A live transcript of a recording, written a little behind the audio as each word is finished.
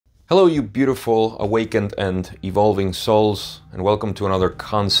Hello, you beautiful, awakened and evolving souls, and welcome to another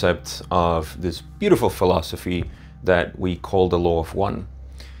concept of this beautiful philosophy that we call the Law of One.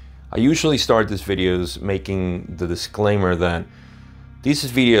 I usually start these videos making the disclaimer that these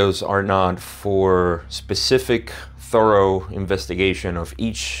videos are not for specific, thorough investigation of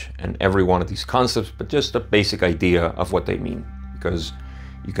each and every one of these concepts, but just a basic idea of what they mean, because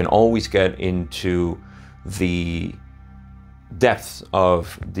you can always get into the depths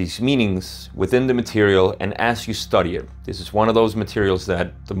of these meanings within the material and as you study it. This is one of those materials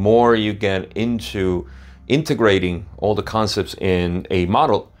that the more you get into integrating all the concepts in a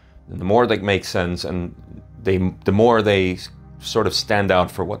model, the more they make sense and the more they sort of stand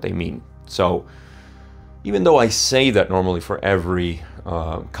out for what they mean. So even though I say that normally for every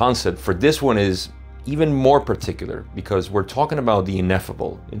concept, for this one is even more particular because we're talking about the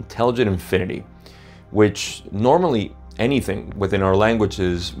ineffable, intelligent infinity, which normally anything within our language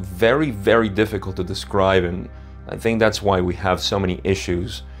is very, very difficult to describe, and I think that's why we have so many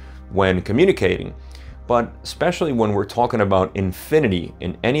issues when communicating. But especially when we're talking about infinity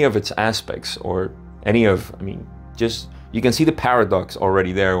in any of its aspects, or any of, just, you can see the paradox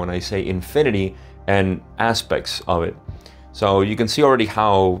already there when I say infinity and aspects of it. So you can see already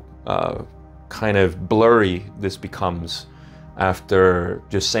how kind of blurry this becomes after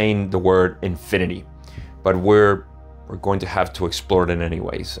just saying the word infinity. But we're going to have to explore it in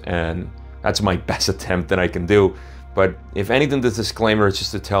anyways, and that's my best attempt that I can do. But if anything, this disclaimer is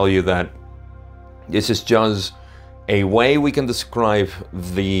just to tell you that this is just a way we can describe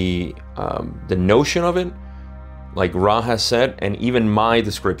the notion of it, like Ra has said, and even my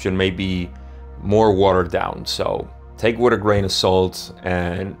description may be more watered down. So take it with a grain of salt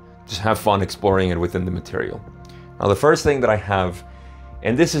and just have fun exploring it within the material. Now, the first thing that I have,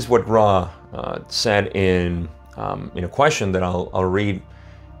 and this is what Ra said in a question that I'll read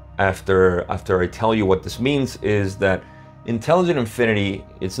after I tell you what this means, is that intelligent infinity,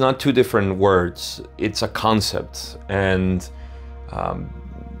 it's not two different words, it's a concept. And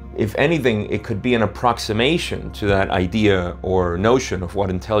if anything, it could be an approximation to that idea or notion of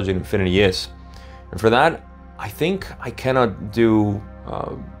what intelligent infinity is. And for that, I think I cannot do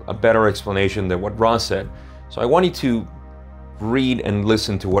a better explanation than what Ra said. So I want you to read and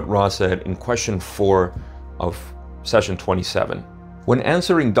listen to what Ra said in question 4 of session 27. When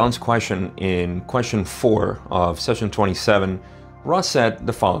answering Don's question in question 4 of session 27, Ra said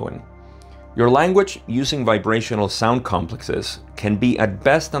the following: "Your language using vibrational sound complexes can be at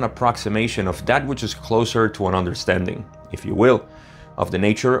best an approximation of that which is closer to an understanding, if you will, of the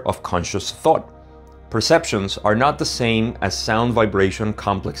nature of conscious thought. Perceptions are not the same as sound vibration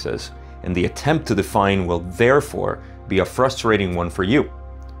complexes, and the attempt to define will therefore be a frustrating one for you,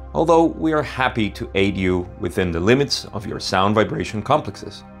 although we are happy to aid you within the limits of your sound vibration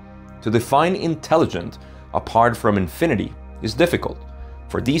complexes. To define intelligent apart from infinity is difficult,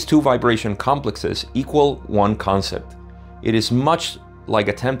 for these two vibration complexes equal one concept. It is much like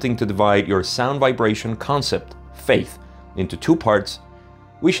attempting to divide your sound vibration concept, faith, into two parts.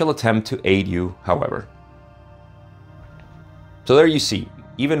 We shall attempt to aid you, however." So there you see,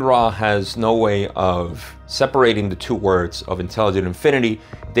 even Ra has no way of separating the two words of intelligent infinity.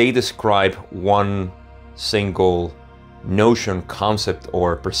 They describe one single notion, concept,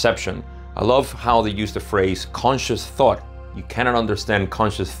 or perception. I love how they use the phrase conscious thought. You cannot understand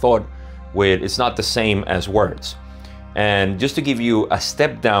conscious thought with, it's not the same as words. And just to give you a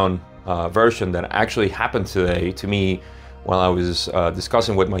step down version that actually happened today to me while I was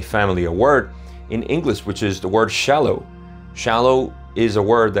discussing with my family a word in English, which is the word shallow. Shallow is a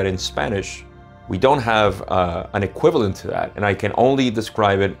word that in Spanish we don't have an equivalent to that, and I can only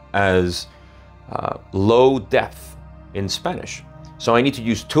describe it as low depth in Spanish. So I need to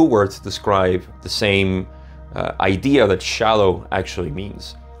use two words to describe the same idea that shallow actually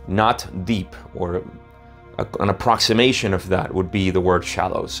means. Not deep, or an approximation of that would be the word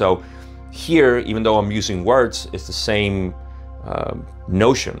shallow. So here, even though I'm using words, it's the same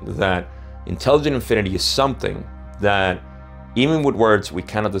notion that intelligent infinity is something that even with words we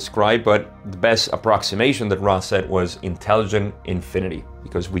cannot describe, but the best approximation that Ra said was intelligent infinity,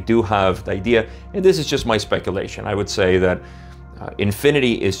 because we do have the idea, and this is just my speculation, I would say that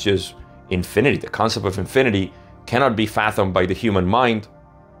infinity is just infinity. The concept of infinity cannot be fathomed by the human mind.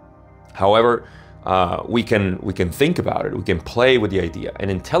 However, we can think about it, we can play with the idea, and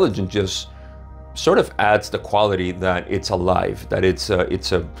intelligent just sort of adds the quality that it's alive, that it's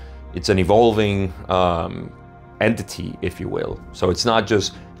an evolving entity, if you will. So it's not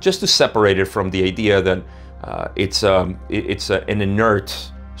just to separate it from the idea that it's an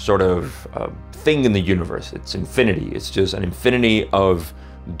inert sort of thing in the universe. It's infinity. It's just an infinity of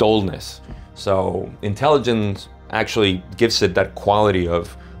dullness. So intelligence actually gives it that quality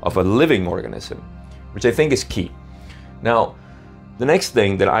of a living organism, which I think is key. Now, the next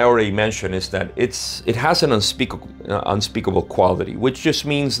thing that I already mentioned is that it has an unspeakable quality, which just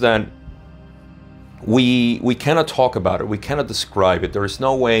means that we cannot talk about it, we cannot describe it. There is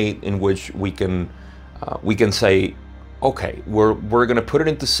no way in which we can say, okay, we're going to put it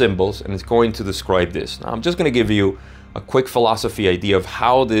into symbols and it's going to describe this. Now, I'm just going to give you a quick philosophy idea of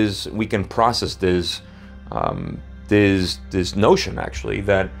how we can process this notion, actually,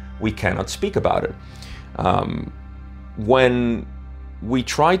 that we cannot speak about it. When we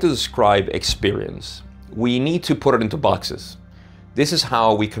try to describe experience, we need to put it into boxes. This is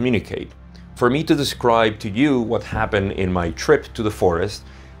how we communicate. For me to describe to you what happened in my trip to the forest,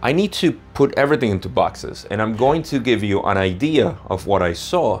 I need to put everything into boxes, and I'm going to give you an idea of what I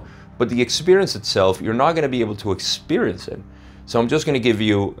saw, but the experience itself, you're not going to be able to experience it. So I'm just going to give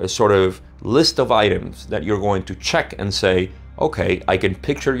you a sort of list of items that you're going to check and say, okay, I can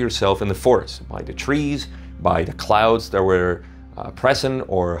picture yourself in the forest by the trees, by the clouds that were present,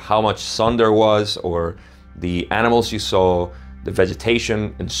 or how much sun there was, or the animals you saw, the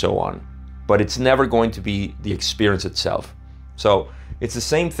vegetation, and so on. But it's never going to be the experience itself. So it's the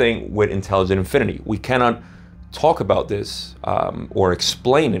same thing with intelligent infinity. We cannot talk about this or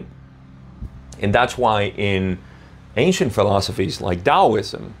explain it. And that's why in ancient philosophies like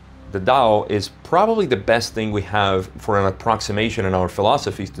Taoism, the Tao is probably the best thing we have for an approximation in our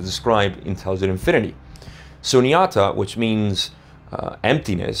philosophies to describe intelligent infinity. Sunyata, which means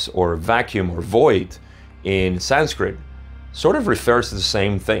emptiness or vacuum or void in Sanskrit, sort of refers to the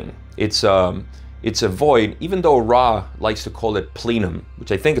same thing. It's a void, even though Ra likes to call it plenum,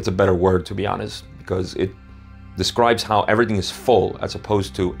 which I think it's a better word, to be honest, because it describes how everything is full as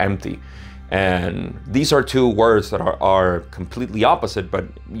opposed to empty. And these are two words that are completely opposite, but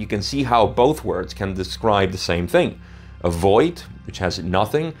you can see how both words can describe the same thing. A void, which has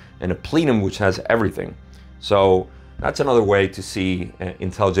nothing, and a plenum, which has everything. So that's another way to see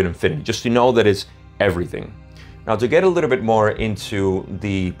intelligent infinity, just to know that it's everything. Now, to get a little bit more into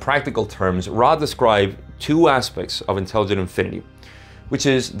the practical terms, Ra described two aspects of intelligent infinity, which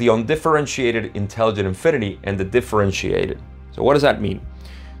is the undifferentiated intelligent infinity and the differentiated. So what does that mean?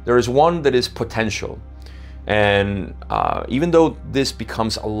 There is one that is potential. And even though this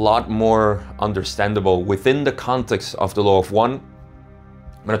becomes a lot more understandable within the context of the law of one,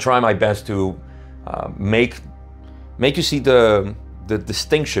 I'm going to try my best to make you see the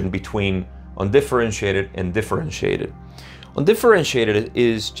distinction between undifferentiated and differentiated. Undifferentiated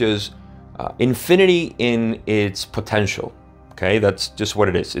is just infinity in its potential. Okay, that's just what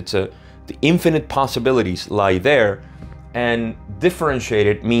it is. It's the infinite possibilities lie there, and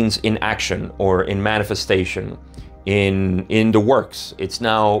differentiated means in action or in manifestation, in the works. It's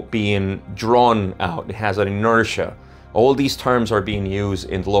now being drawn out. It has an inertia. All these terms are being used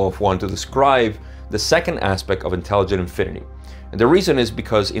in the law of one to describe the second aspect of intelligent infinity. And the reason is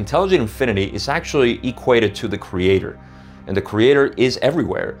because intelligent infinity is actually equated to the creator. And the creator is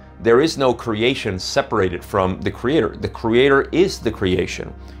everywhere. There is no creation separated from the creator. The creator is the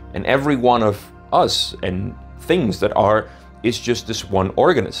creation. And every one of us and things that are is just this one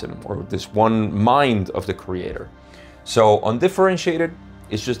organism or this one mind of the creator. So undifferentiated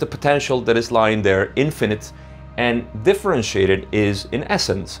is just the potential that is lying there, infinite, and differentiated is in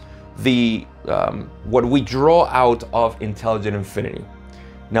essence what we draw out of intelligent infinity.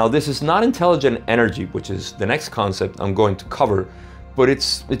 Now, this is not intelligent energy, which is the next concept I'm going to cover, but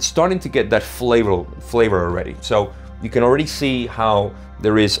it's starting to get that flavor already. So you can already see how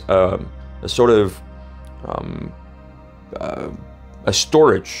there is a sort of a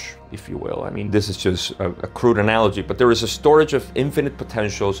storage, if you will. I mean, this is just a crude analogy, but there is a storage of infinite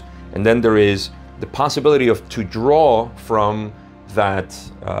potentials, and then there is the possibility to draw from that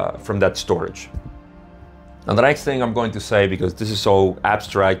storage. Now, the next thing I'm going to say, because this is so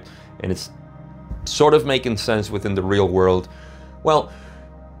abstract and it's sort of making sense within the real world, well,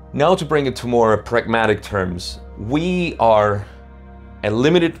 now to bring it to more pragmatic terms, we are a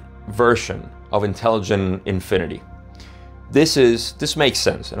limited version of intelligent infinity. This makes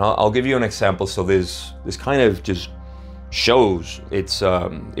sense, and I'll give you an example. So this kind of just shows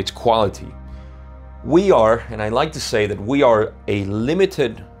its quality. We are, and I like to say that we are a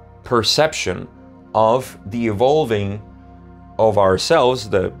limited perception of the evolving of ourselves,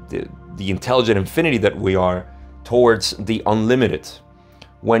 the intelligent infinity that we are, towards the unlimited.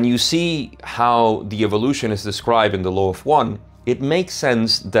 When you see how the evolution is described in the law of one, it makes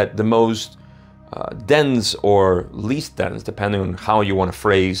sense that the most dense or least dense, depending on how you want to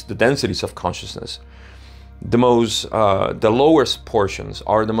phrase the densities of consciousness, the lowest portions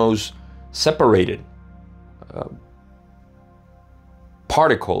are the most separated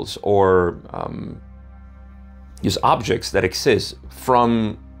particles or just objects that exist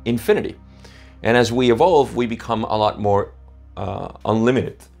from infinity. And as we evolve, we become a lot more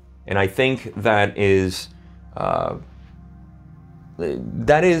unlimited. And I think that is the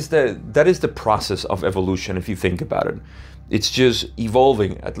process of evolution, if you think about it. It's just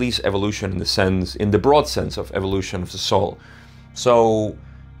evolving, at least evolution in the broad sense of evolution of the soul. So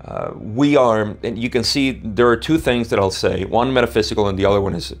we are, and you can see there are two things that I'll say, one metaphysical and the other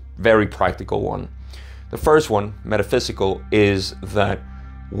one is a very practical one. The first one, metaphysical, is that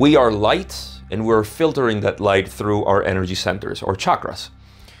we are light and we're filtering that light through our energy centers or chakras.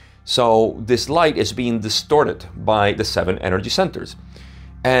 So this light is being distorted by the 7 energy centers.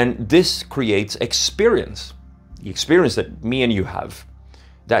 And this creates experience. The experience that me and you have.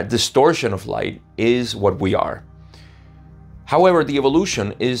 That distortion of light is what we are. However, the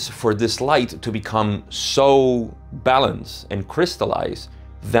evolution is for this light to become so balanced and crystallized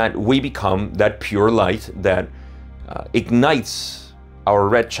that we become that pure light that ignites our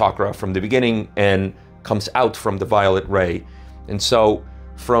red chakra from the beginning and comes out from the violet ray. And so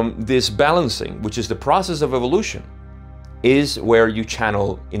from this balancing, which is the process of evolution, is where you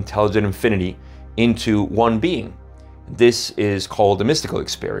channel intelligent infinity into one being. This is called the mystical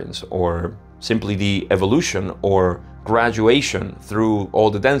experience, or simply the evolution or graduation through all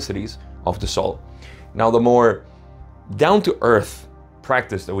the densities of the soul. Now, the more down-to-earth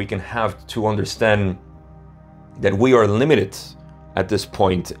practice that we can have to understand that we are limited at this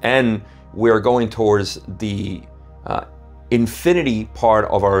point and we are going towards the infinity part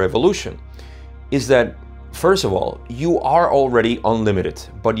of our evolution is that, first of all, you are already unlimited,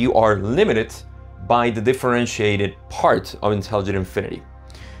 but you are limited by the differentiated part of intelligent infinity.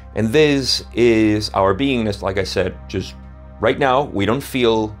 And this is our beingness, like I said, just right now, we don't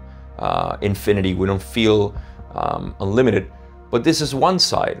feel infinity, we don't feel unlimited, but this is one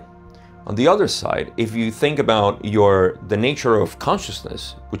side. On the other side, if you think about the nature of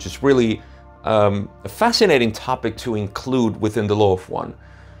consciousness, which is really a fascinating topic to include within the Law of One,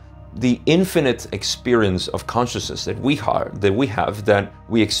 the infinite experience of consciousness that we have, that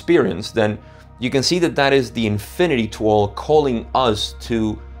we experience, then you can see that that is the infinity to all, calling us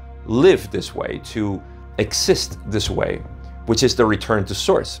to live this way, to exist this way, which is the return to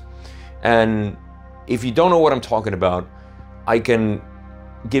source. And if you don't know what I'm talking about, I can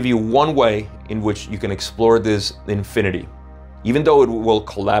give you one way in which you can explore this infinity, even though it will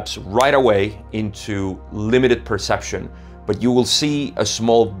collapse right away into limited perception, but you will see a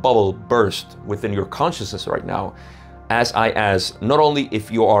small bubble burst within your consciousness right now, as I ask, not only if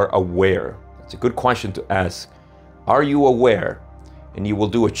you are aware. It's a good question to ask. Are you aware? And you will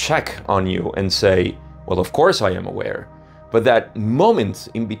do a check on you and say, well, of course I am aware. But that moment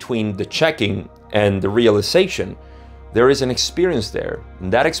in between the checking and the realization, there is an experience there.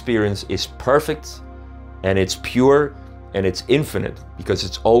 And that experience is perfect and it's pure and it's infinite because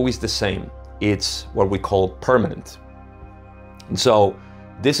it's always the same. It's what we call permanent. And so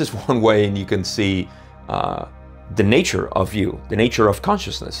this is one way, and you can see the nature of you, the nature of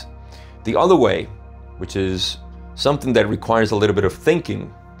consciousness. The other way, which is something that requires a little bit of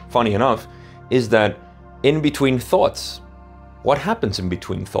thinking, funny enough, is that in between thoughts, what happens in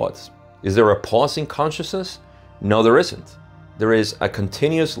between thoughts? Is there a pause in consciousness? No, there isn't. There is a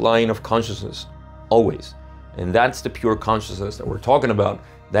continuous line of consciousness, always. And that's the pure consciousness that we're talking about.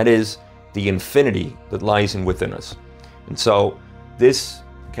 That is the infinity that lies within us. And so this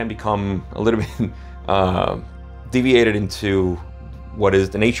can become a little bit deviated into what is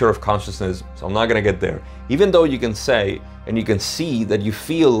the nature of consciousness, so I'm not going to get there. Even though you can say, and you can see that you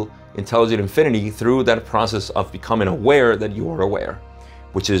feel intelligent infinity through that process of becoming aware that you are aware,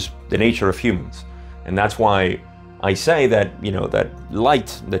 which is the nature of humans. And that's why I say that, you know, that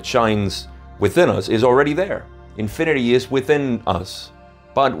light that shines within us is already there. Infinity is within us,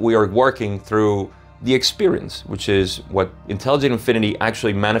 but we are working through the experience, which is what intelligent infinity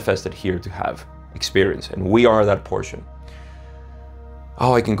actually manifested here to have experience, and we are that portion.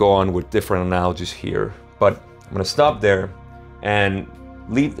 Oh, I can go on with different analogies here, but I'm going to stop there, and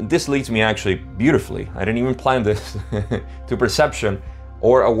this leads me actually beautifully. I didn't even plan this to perception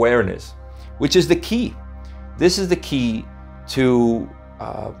or awareness, which is the key. This is the key to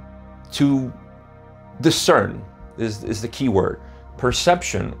discern. Is the key word.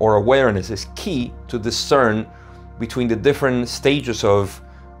 Perception or awareness is key to discern between the different stages of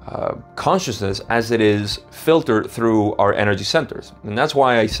consciousness as it is filtered through our energy centers. And that's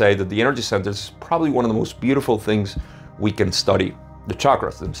why I say that the energy centers is probably one of the most beautiful things we can study, the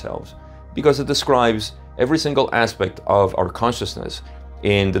chakras themselves, because it describes every single aspect of our consciousness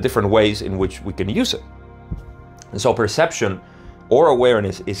in the different ways in which we can use it. And so perception or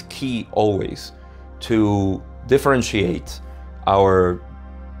awareness is key always to differentiate our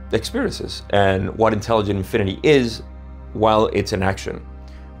experiences and what intelligent infinity is while it's in action.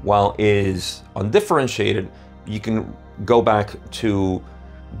 While it is undifferentiated, you can go back to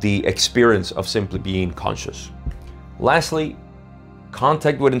the experience of simply being conscious. Lastly,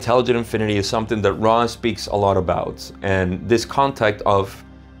 contact with intelligent infinity is something that Ra speaks a lot about. And this contact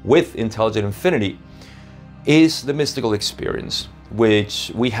with intelligent infinity is the mystical experience,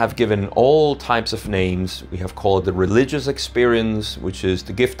 which we have given all types of names. We have called it the religious experience, which is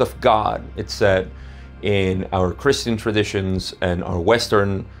the gift of God, it's said in our Christian traditions and our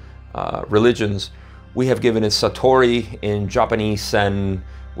Western religions. We have given it Satori in Japanese Zen.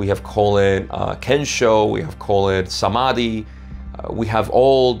 We have called it Kensho. We have called it Samadhi. We have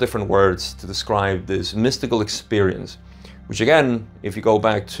all different words to describe this mystical experience, which again, if you go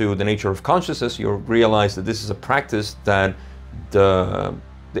back to the nature of consciousness, you'll realize that this is a practice that the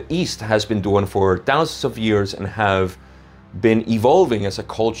East has been doing for thousands of years and have been evolving as a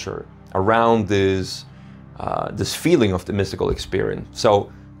culture around this feeling of the mystical experience.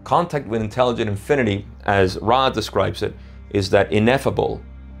 So contact with intelligent infinity, as Ra describes it, is that ineffable,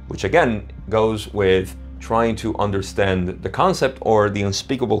 which again goes with trying to understand the concept or the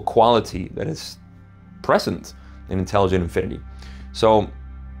unspeakable quality that is present in intelligent infinity. So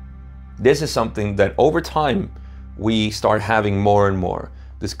this is something that over time we start having more and more,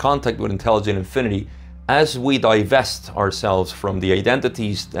 this contact with intelligent infinity, as we divest ourselves from the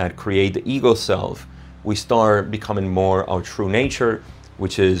identities that create the ego self. We start becoming more our true nature,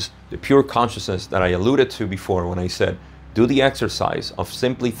 which is the pure consciousness that I alluded to before when I said, do the exercise of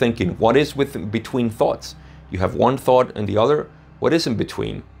simply thinking, what is between thoughts? You have one thought and the other, what is in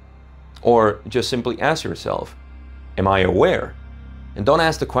between? Or just simply ask yourself, am I aware? And don't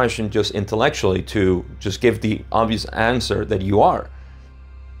ask the question just intellectually to just give the obvious answer that you are.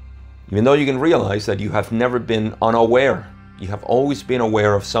 Even though you can realize that you have never been unaware, you have always been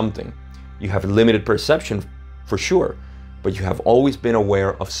aware of something. You have limited perception for sure, but you have always been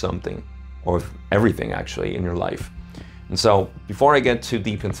aware of something, or of everything actually in your life. And so before I get too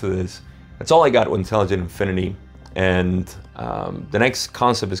deep into this, that's all I got with intelligent infinity. And the next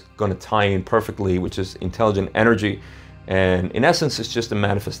concept is going to tie in perfectly, which is intelligent energy. And in essence, it's just a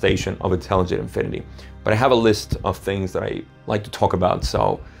manifestation of intelligent infinity. But I have a list of things that I like to talk about,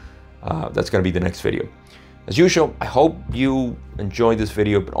 so that's going to be the next video. As usual, I hope you enjoyed this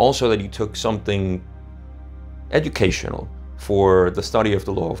video, but also that you took something educational for the study of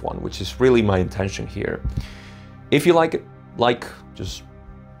the Law of One, which is really my intention here. If you like it, just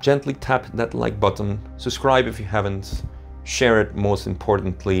gently tap that like button, subscribe if you haven't, share it most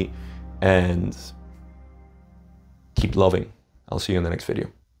importantly, and keep loving. I'll see you in the next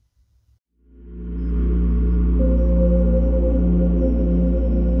video.